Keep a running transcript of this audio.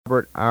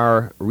Robert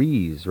R.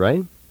 Rees,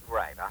 right?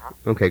 Right, uh-huh.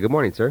 Okay, good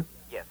morning, sir.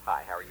 Yes,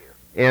 hi, how are you?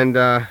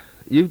 And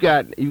you've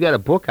got a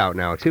book out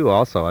now too.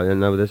 Also, I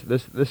know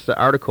this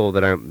article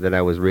that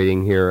I was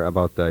reading here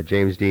about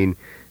James Dean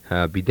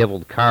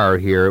bedeviled car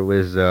here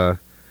was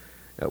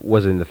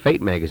in the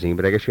Fate magazine,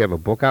 but I guess you have a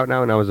book out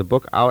now. Now, is the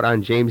book out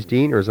on James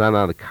Dean, or is it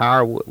on the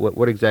car?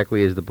 What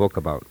exactly is the book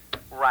about?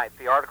 Right,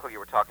 the article you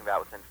were talking about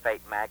was in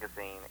Fate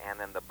magazine, and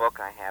then the book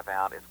I have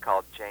out is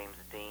called James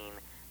Dean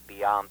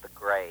Beyond the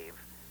Grave,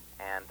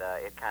 and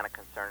it kind of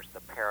concerns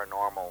the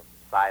paranormal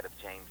side of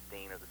James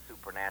Dean, or the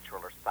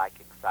supernatural or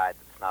psychic side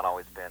that's not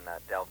always been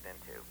delved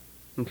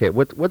into. Okay,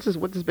 what's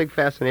this big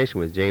fascination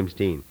with James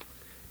Dean,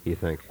 you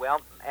think?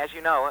 Well, as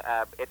you know,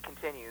 it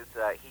continues.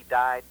 He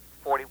died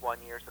 41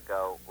 years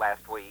ago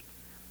last week,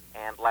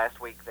 and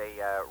last week they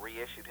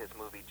reissued his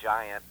movie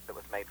Giant that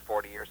was made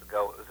 40 years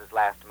ago. It was his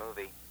last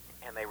movie,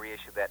 and they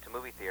reissued that to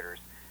movie theaters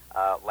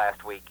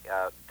last week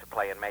to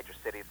play in major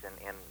cities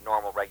in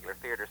normal, regular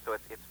theaters. So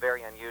it's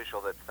very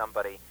unusual that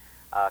somebody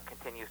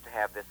continues to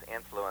have this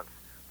influence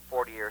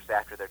 40 years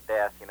after their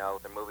death. You know,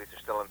 their movies are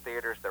still in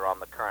theaters, they're on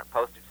the current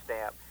postage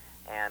stamp,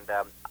 and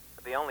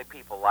the only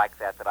people like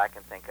that I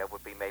can think of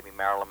would be maybe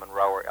Marilyn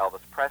Monroe or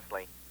Elvis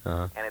Presley.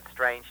 Uh-huh. And it's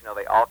strange, you know,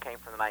 they all came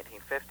from the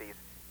 1950s,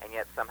 and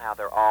yet somehow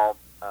they're all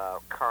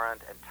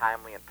current and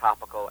timely and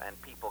topical, and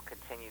people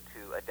continue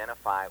to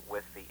identify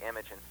with the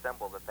image and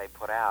symbol that they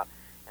put out,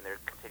 and there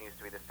continues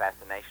to be this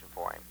fascination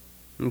for him.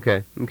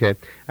 Okay.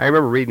 I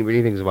remember reading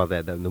things about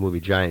that, the movie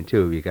Giant,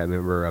 too. I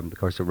remember, of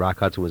course, Rock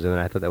Hudson was in it.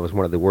 I thought that was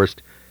one of the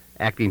worst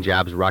acting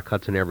jobs Rock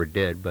Hudson ever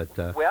did, but...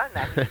 Well,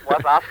 and he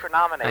was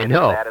Oscar-nominated I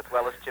know. for that, as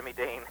well as Jimmy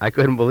Dean. I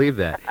couldn't believe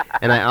that.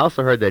 And I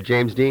also heard that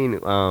James Dean,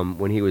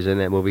 when he was in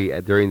that movie,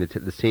 during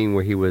the scene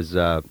where he was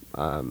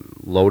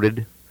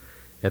loaded,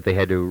 that they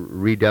had to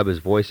redub his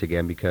voice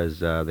again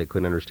because they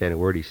couldn't understand a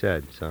word he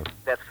said. So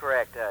that's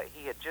correct.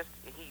 He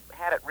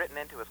had it written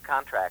into his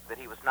contract that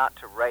he was not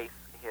to race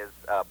his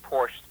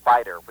Porsche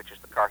Spider, which is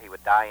the car he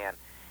would die in.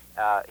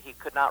 He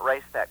could not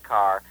race that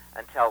car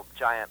until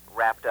Giant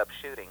wrapped up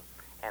shooting.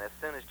 And as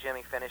soon as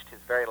Jimmy finished his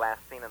very last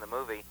scene in the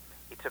movie,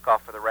 he took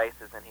off for the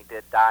races, and he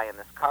did die in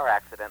this car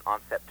accident on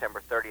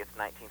September 30th,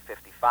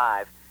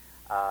 1955.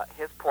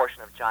 His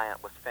portion of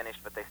Giant was finished,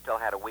 but they still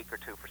had a week or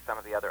two for some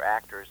of the other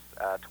actors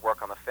to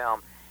work on the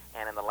film.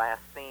 And in the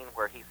last scene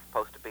where he's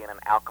supposed to be in an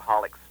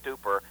alcoholic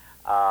stupor,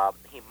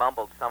 he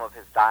mumbled some of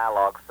his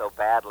dialogue so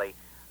badly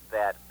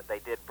that they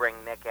did bring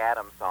Nick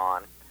Adams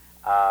on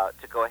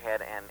to go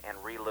ahead and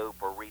reloop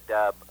or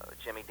redub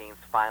Jimmy Dean's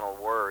final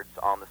words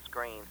on the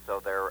screen, so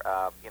they're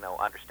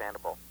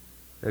understandable.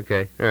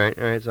 okay, all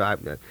right. So I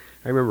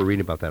remember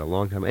reading about that a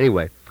long time.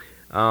 Anyway,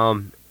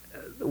 one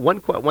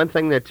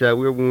thing that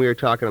when we were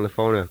talking on the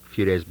phone a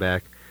few days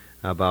back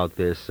about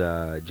this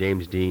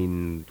James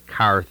Dean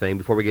car thing,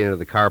 before we get into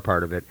the car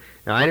part of it,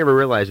 now I never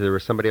realized that there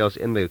was somebody else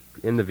in the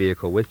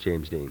vehicle with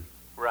James Dean.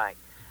 Right.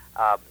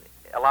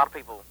 A lot of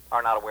people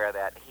are not aware of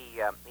that. He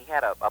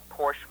had a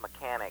Porsche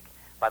mechanic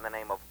by the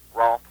name of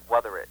Rolf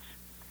Wutherich,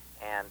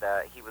 and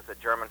he was a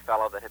German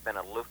fellow that had been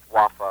a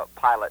Luftwaffe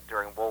pilot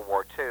during World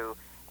War II,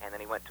 and then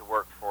he went to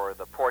work for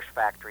the Porsche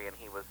factory, and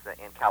he was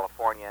in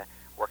California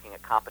working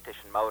at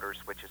Competition Motors,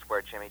 which is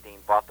where Jimmy Dean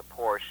bought the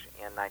Porsche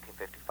in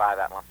 1955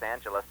 out in Los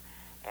Angeles.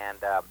 And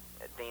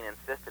Dean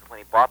insisted when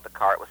he bought the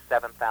car, it was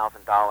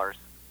 $7,000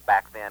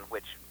 back then,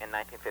 which in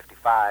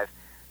 1955,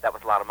 that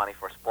was a lot of money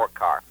for a sport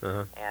car.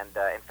 Uh-huh. And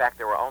in fact,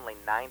 there were only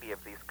 90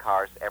 of these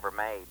cars ever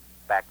made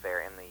back there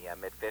in the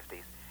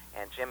mid-50s.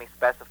 And Jimmy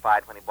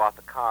specified when he bought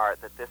the car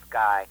that this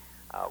guy,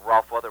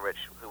 Rolf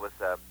Wutherich, who was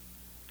a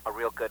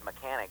real good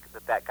mechanic,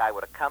 that guy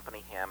would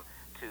accompany him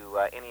to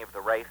any of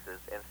the races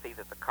and see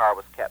that the car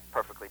was kept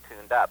perfectly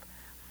tuned up.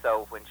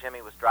 So when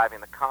Jimmy was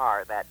driving the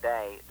car that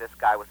day, this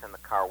guy was in the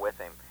car with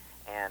him.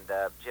 And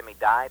Jimmy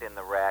died in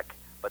the wreck,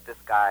 but this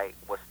guy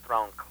was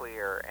thrown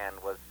clear and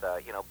was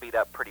beat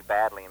up pretty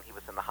badly, and he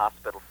was in the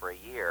hospital for a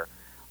year.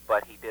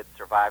 But he did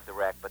survive the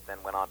wreck, but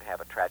then went on to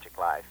have a tragic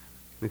life.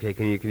 Okay,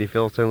 can you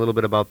fill us in a little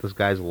bit about this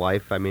guy's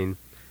life? I mean,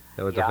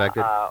 that was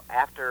affected?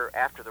 After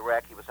the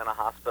wreck, he was in a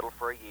hospital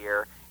for a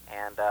year,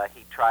 and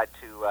he tried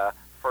to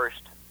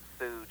first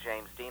sue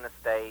James Dean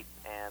estate,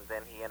 and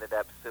then he ended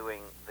up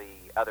suing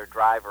the other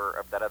driver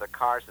of that other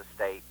car's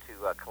estate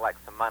to collect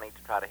some money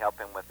to try to help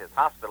him with his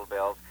hospital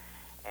bills.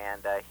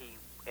 And he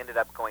ended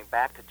up going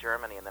back to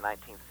Germany in the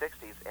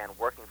 1960s and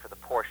working for the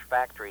Porsche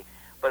factory.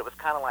 But it was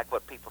kind of like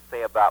what people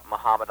say about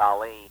Muhammad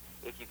Ali.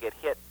 If you get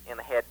hit in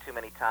the head too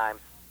many times,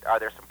 are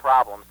there some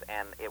problems?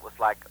 And it was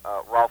like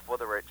Rolf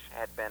Wutherich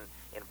had been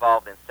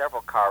involved in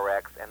several car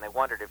wrecks, and they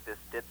wondered if this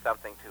did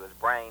something to his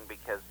brain,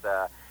 because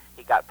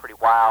he got pretty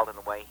wild in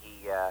the way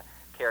he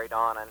carried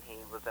on, and he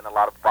was in a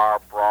lot of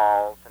bar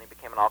brawls, and he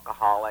became an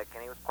alcoholic,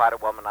 and he was quite a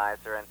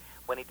womanizer. And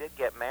when he did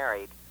get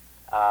married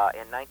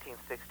in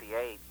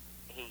 1968,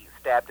 he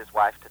stabbed his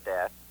wife to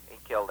death. He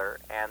killed her,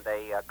 and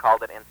they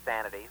called it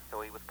insanity,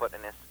 so he was put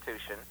in an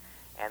institution.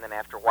 And then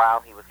after a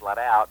while, he was let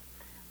out.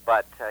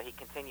 But he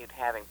continued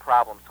having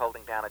problems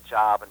holding down a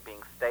job and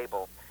being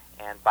stable.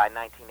 And by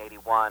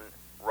 1981,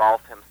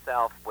 Rolf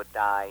himself would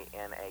die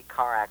in a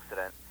car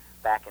accident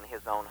back in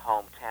his own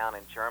hometown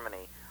in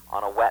Germany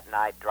on a wet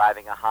night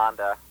driving a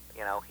Honda.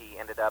 He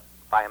ended up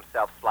by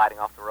himself sliding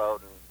off the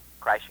road and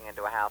crashing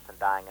into a house and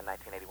dying in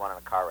 1981 in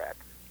a car wreck.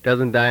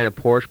 Doesn't die in a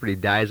Porsche, but he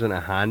dies in a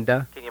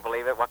Honda? Can you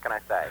believe it? What can I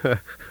say?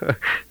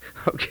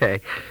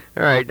 Okay.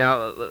 All right.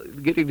 Now,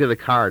 getting to the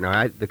car.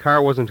 Now, the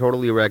car wasn't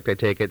totally wrecked, I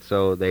take it,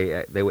 so they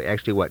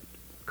actually,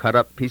 cut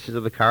up pieces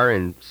of the car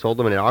and sold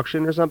them at an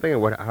auction or something?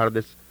 Or how did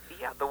this...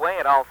 Yeah, the way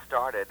it all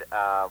started,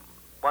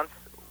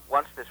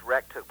 once this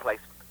wreck took place,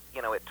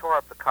 it tore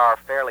up the car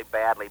fairly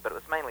badly, but it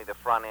was mainly the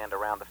front end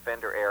around the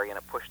fender area, and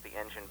it pushed the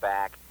engine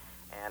back.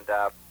 And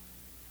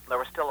there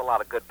were still a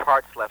lot of good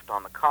parts left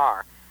on the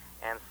car.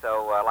 And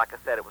so, like I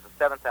said, it was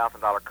a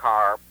 $7,000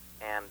 car,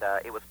 and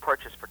it was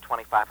purchased for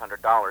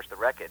 $2,500, the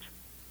wreckage.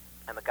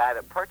 And the guy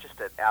that purchased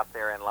it out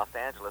there in Los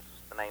Angeles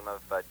was the name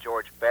of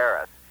George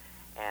Barris.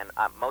 And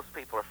most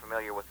people are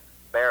familiar with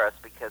Barris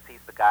because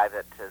he's the guy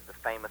that is the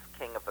famous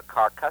king of the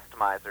car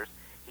customizers.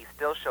 He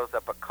still shows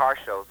up at car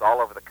shows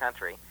all over the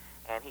country,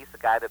 and he's the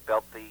guy that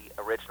built the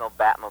original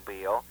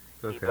Batmobile.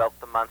 Okay. He built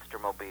the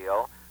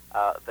Munstermobile,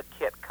 the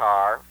kit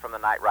car from the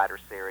Knight Rider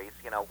series.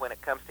 When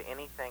it comes to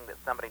anything that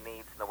somebody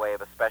needs in the way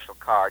of a special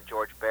car,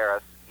 George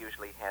Barris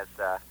usually has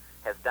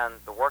done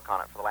the work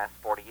on it for the last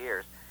 40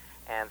 years.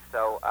 And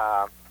so,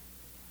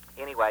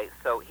 anyway,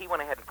 so he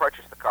went ahead and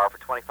purchased the car for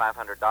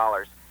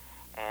 $2,500,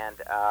 and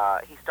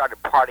he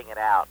started parting it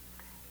out.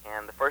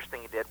 And the first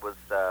thing he did was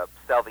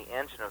sell the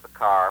engine of the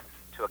car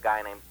to a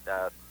guy named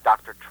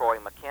Dr. Troy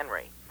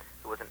McHenry,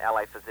 who was an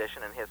LA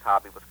physician, and his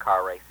hobby was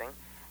car racing.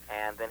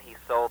 And then he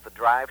sold the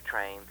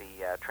drivetrain,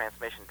 the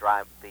transmission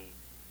drive, the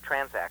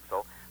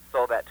transaxle,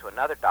 sold that to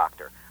another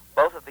doctor.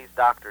 Both of these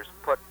doctors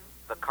put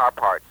the car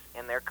parts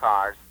in their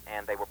cars,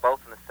 and they were both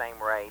in the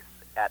same race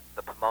at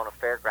the Pomona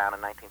Fairground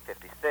in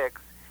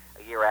 1956,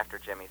 a year after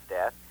Jimmy's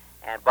death.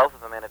 And both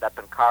of them ended up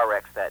in car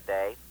wrecks that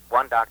day.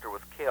 One doctor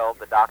was killed.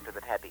 The doctor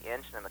that had the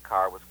engine in the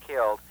car was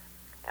killed,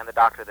 and the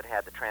doctor that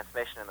had the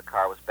transmission in the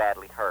car was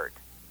badly hurt.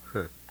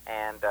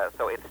 And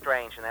so it's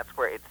strange, and that's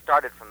where it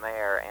started from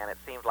there, and it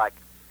seemed like,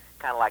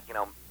 kind of like,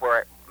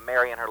 where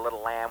Mary and her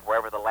little lamb,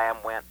 wherever the lamb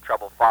went,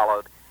 trouble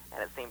followed,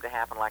 and it seemed to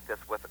happen like this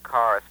with the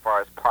car as far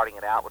as parting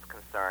it out was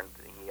concerned.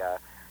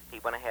 He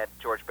went ahead,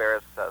 George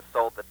Barris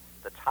sold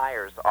the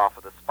tires off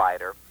of the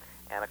Spider,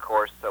 and of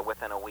course,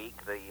 within a week,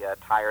 the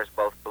tires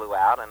both blew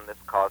out, and this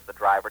caused the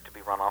driver to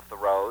be run off the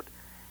road.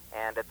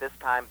 And at this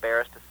time,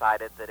 Barris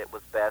decided that it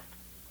was best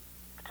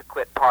to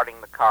quit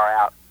parting the car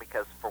out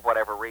because, for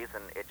whatever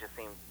reason, it just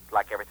seemed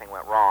like everything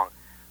went wrong.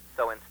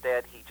 So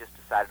instead, he just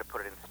decided to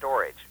put it in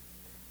storage.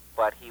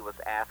 But he was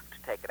asked to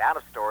take it out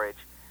of storage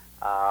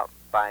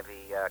by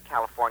the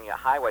California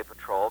Highway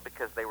Patrol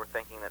because they were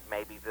thinking that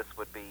maybe this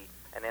would be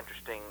an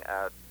interesting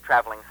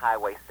traveling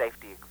highway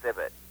safety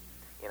exhibit,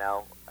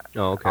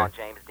 on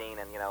James Dean.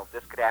 And,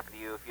 this could happen to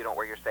you if you don't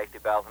wear your safety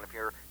belt and if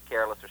you're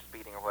careless or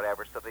speeding or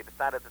whatever. So they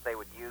decided that they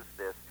would use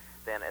this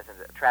then as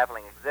a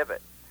traveling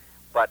exhibit.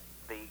 But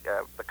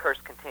the curse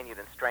continued,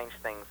 and strange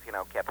things,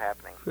 kept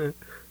happening.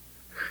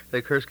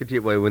 The curse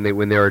continued. When they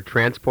were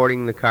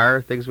transporting the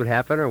car, things would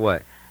happen, or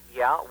what?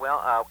 Yeah,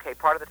 well, okay,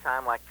 part of the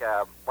time, like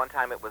one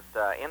time it was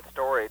in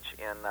storage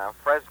in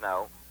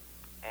Fresno,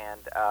 and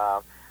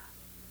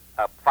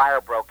a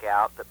fire broke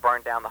out that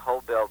burned down the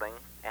whole building,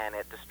 and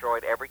it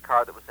destroyed every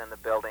car that was in the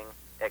building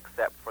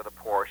except for the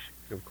Porsche.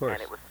 Of course.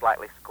 And it was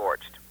slightly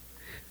scorched.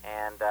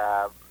 And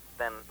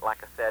then,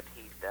 like I said,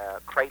 he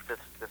crated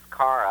this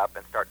car up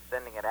and started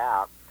sending it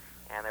out.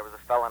 And there was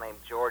a fellow named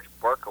George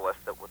Berkowitz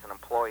that was an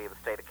employee of the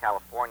state of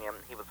California. And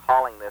he was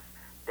hauling this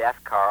death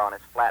car on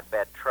his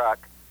flatbed truck,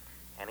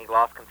 and he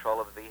lost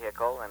control of the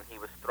vehicle, and he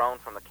was thrown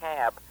from the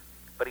cab,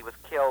 but he was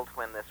killed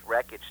when this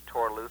wreckage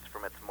tore loose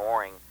from its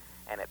mooring,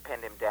 and it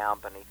pinned him down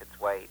beneath its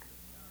weight.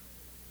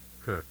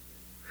 Huh.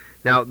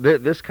 Now,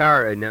 this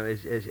car, now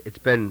it's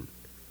been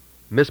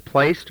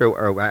misplaced,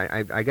 or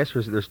I guess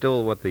there's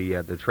still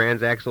the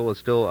transaxle is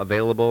still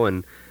available,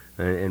 and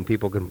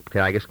people can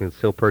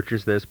still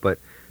purchase this, but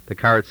the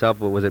car itself,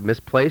 was it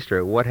misplaced,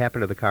 or what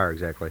happened to the car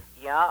exactly?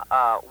 Yeah,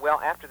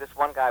 well, after this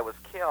one guy was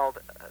killed,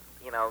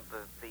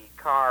 the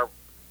car,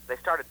 they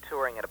started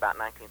touring at about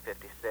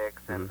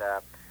 1956, and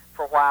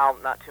for a while,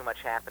 not too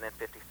much happened in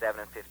 57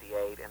 and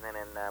 58, and then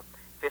in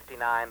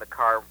 59, the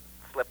car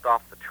slipped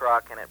off the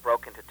truck, and it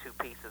broke into two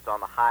pieces on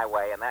the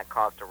highway, and that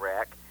caused a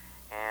wreck.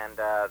 And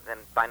then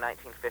by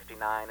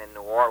 1959 in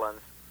New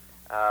Orleans,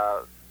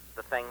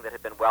 the thing that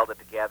had been welded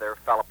together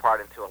fell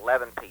apart into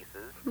 11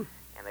 pieces,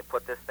 and they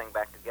put this thing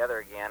back together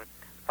again.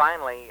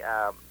 Finally,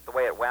 the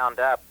way it wound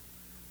up,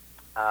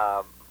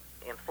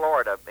 in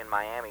Florida, in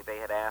Miami, they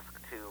had asked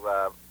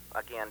to,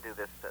 again, do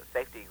this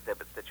safety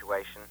exhibit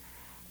situation,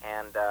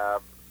 and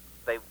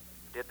they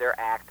did their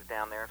act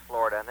down there in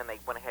Florida, and then they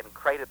went ahead and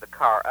crated the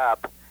car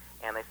up,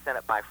 and they sent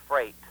it by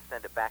freight to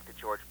send it back to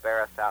George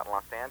Barris out in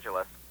Los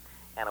Angeles.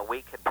 And a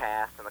week had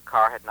passed, and the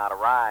car had not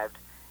arrived,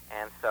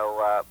 and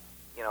so,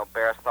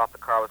 Barris thought the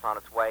car was on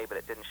its way, but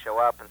it didn't show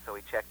up, and so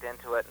he checked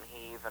into it, and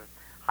he even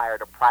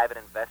hired a private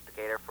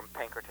investigator from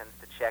Pinkerton's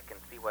to check and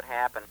see what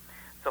happened.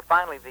 So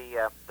finally,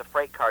 the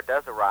freight car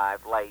does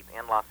arrive late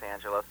in Los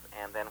Angeles,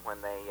 and then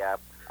when they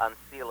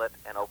unseal it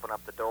and open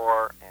up the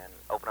door and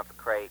open up the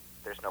crate,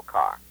 there's no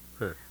car.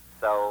 Huh.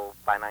 So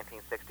by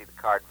 1960, the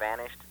car had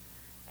vanished,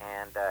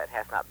 and it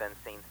has not been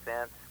seen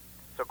since.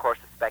 So of course,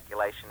 the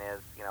speculation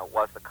is,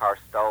 was the car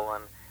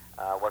stolen?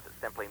 Was it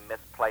simply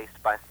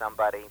misplaced by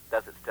somebody?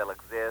 Does it still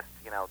exist?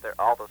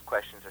 All those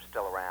questions are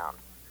still around.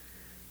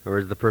 Or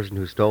is the person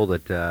who stole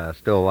it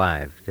still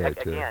alive?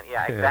 Again,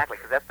 yeah, exactly,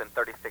 because that's been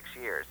 36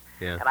 years.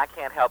 Yeah. And I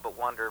can't help but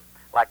wonder,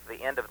 like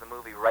the end of the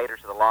movie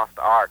Raiders of the Lost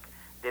Ark,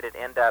 did it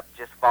end up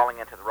just falling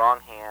into the wrong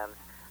hands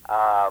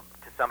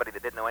to somebody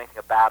that didn't know anything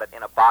about it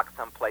in a box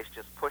someplace,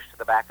 just pushed to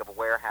the back of a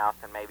warehouse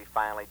and maybe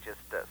finally just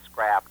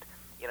scrapped?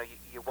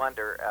 You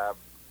wonder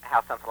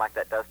how something like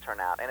that does turn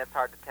out, and it's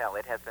hard to tell.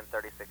 It has been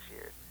 36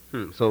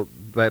 years. So,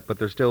 but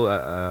there's still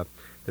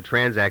the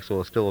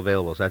transaxle is still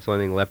available. So that's the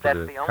only thing left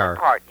of the car. That's the only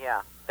part,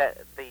 yeah.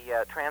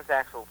 The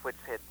transaxle, which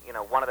had,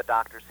 one of the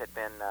doctors had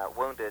been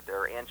wounded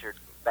or injured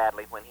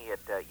badly when he had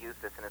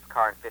used this in his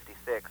car in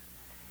 '56.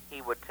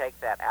 He would take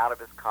that out of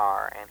his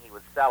car and he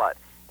would sell it.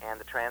 And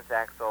the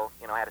transaxle,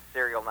 had a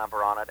serial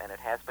number on it, and it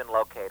has been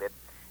located.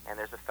 And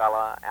there's a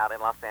fella out in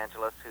Los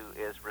Angeles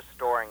who is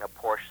restoring a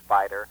Porsche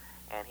Spyder,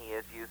 and he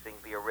is using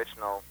the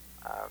original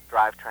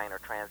drivetrain or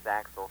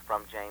transaxle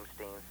from James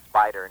Dean's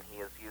Spyder, and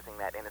he is using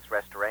that in his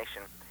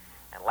restoration.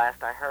 And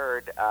last I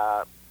heard,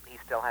 he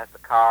still has the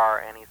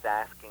car, and he's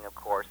asking, of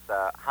course,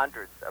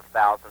 hundreds of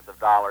thousands of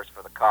dollars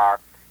for the car,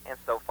 and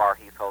so far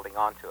he's holding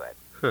on to it.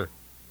 Huh.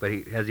 But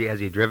has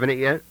he driven it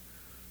yet?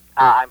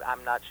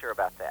 I'm not sure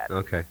about that.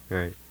 Okay, all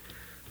right.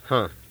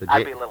 Huh.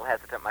 I'd be a little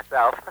hesitant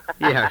myself.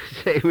 Yeah,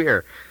 same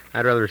here.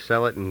 I'd rather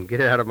sell it and get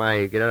it out of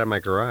my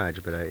garage.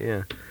 But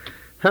yeah.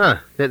 Huh.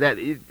 Did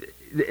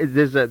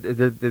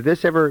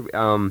this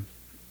ever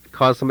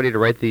cause somebody to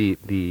write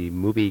the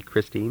movie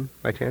Christine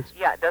by chance?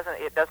 Yeah,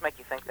 it does make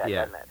you think that,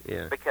 Yeah, doesn't it?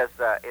 yeah. Because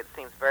it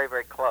seems very,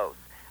 very close.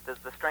 The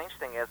strange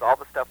thing is all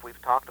the stuff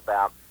we've talked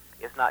about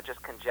is not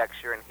just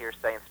conjecture and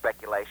hearsay and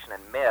speculation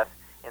and myth.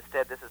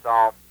 Instead, this is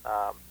all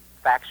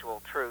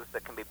factual truth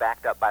that can be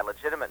backed up by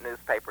legitimate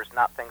newspapers,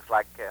 not things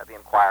like the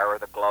Inquirer or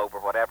the Globe or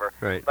whatever,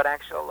 Right. but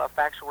actual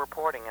factual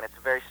reporting. And it's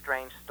a very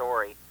strange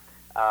story,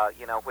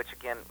 which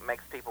again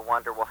makes people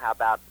wonder, well, how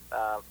about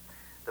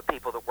the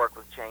people that work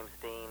with James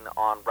Dean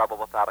on Rebel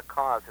Without a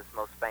Cause, his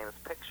most famous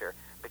picture,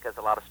 because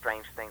a lot of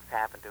strange things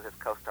happened to his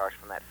co-stars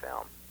from that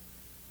film.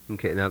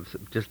 Okay, now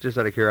just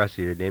out of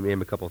curiosity,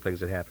 name a couple of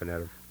things that happened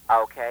out of.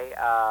 Okay,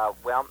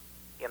 well,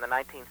 in the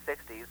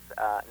 1960s,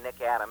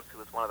 Nick Adams, who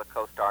was one of the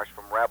co-stars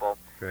from Rebel,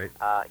 Right.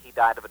 he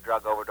died of a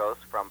drug overdose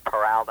from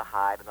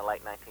peraldehyde in the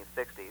late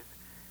 1960s.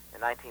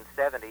 In the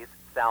 1970s,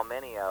 Sal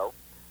Mineo,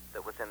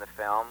 that was in the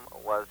film,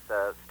 was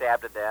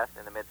stabbed to death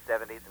in the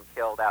mid-70s and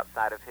killed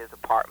outside of his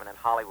apartment in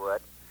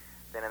Hollywood.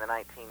 Then in the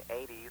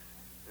 1980s,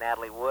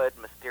 Natalie Wood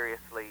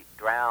mysteriously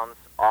drowns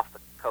off the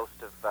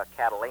coast of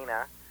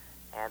Catalina.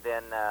 And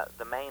then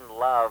the main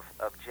love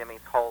of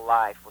Jimmy's whole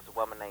life was a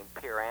woman named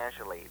Pier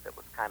Angeli that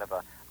was kind of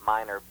a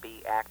minor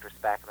B actress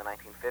back in the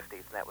 1950s,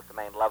 and that was the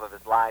main love of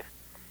his life.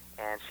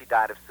 And she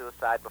died of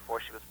suicide before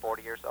she was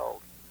 40 years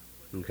old.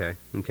 Okay,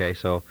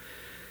 so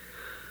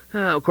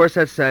of course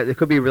that's it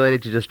could be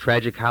related to just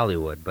tragic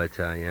Hollywood, but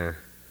yeah.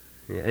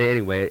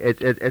 Anyway,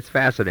 it's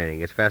fascinating.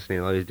 It's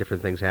fascinating. All these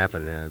different things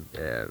happen.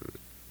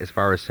 As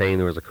far as saying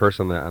there was a curse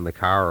on the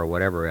car or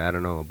whatever, I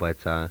don't know, but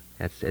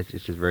it's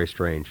just very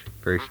strange,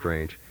 very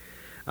strange.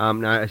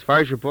 Now, as far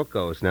as your book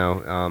goes,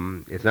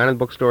 now it's not in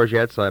bookstores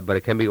yet, but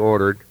it can be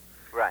ordered.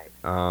 Right.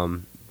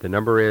 The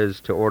number is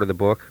to order the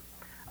book.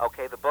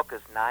 Okay, the book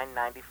is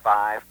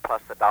 $9.95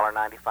 plus the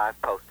 $1.95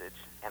 postage,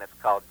 and it's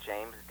called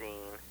James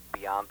Dean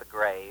Beyond the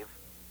Grave.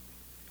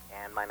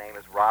 And my name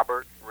is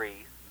Robert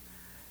Rees,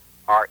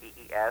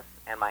 R-E-E-S,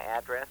 and my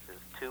address is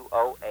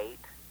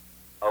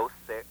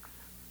 20806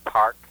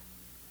 Park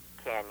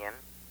Canyon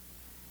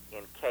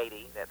in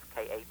Katy, that's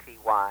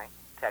K-A-T-Y,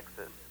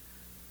 Texas,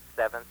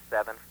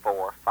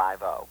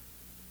 77450.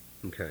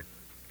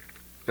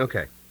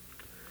 Okay.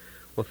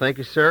 Well, thank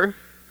you, sir.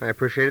 I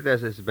appreciate it.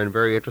 This has been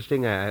very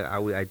interesting.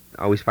 I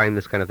always find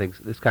this kind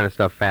of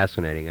stuff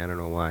fascinating. I don't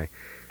know why.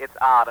 It's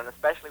odd, and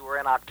especially we're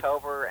in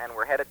October, and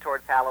we're headed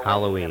towards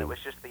Halloween. And it was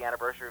just the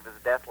anniversary of his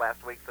death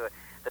last week, so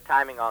the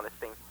timing on this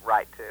seems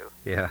right, too.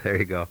 Yeah, there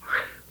you go.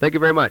 Thank you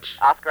very much.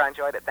 Oscar, I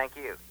enjoyed it. Thank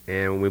you.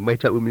 And we might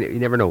talk. You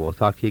never know. We'll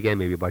talk to you again,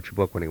 maybe about your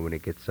book when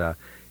it gets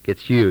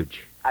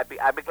huge. I'd be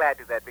glad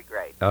to. That'd be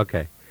great.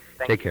 Okay.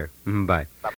 Thank Take you. care. Bye. Bye-bye.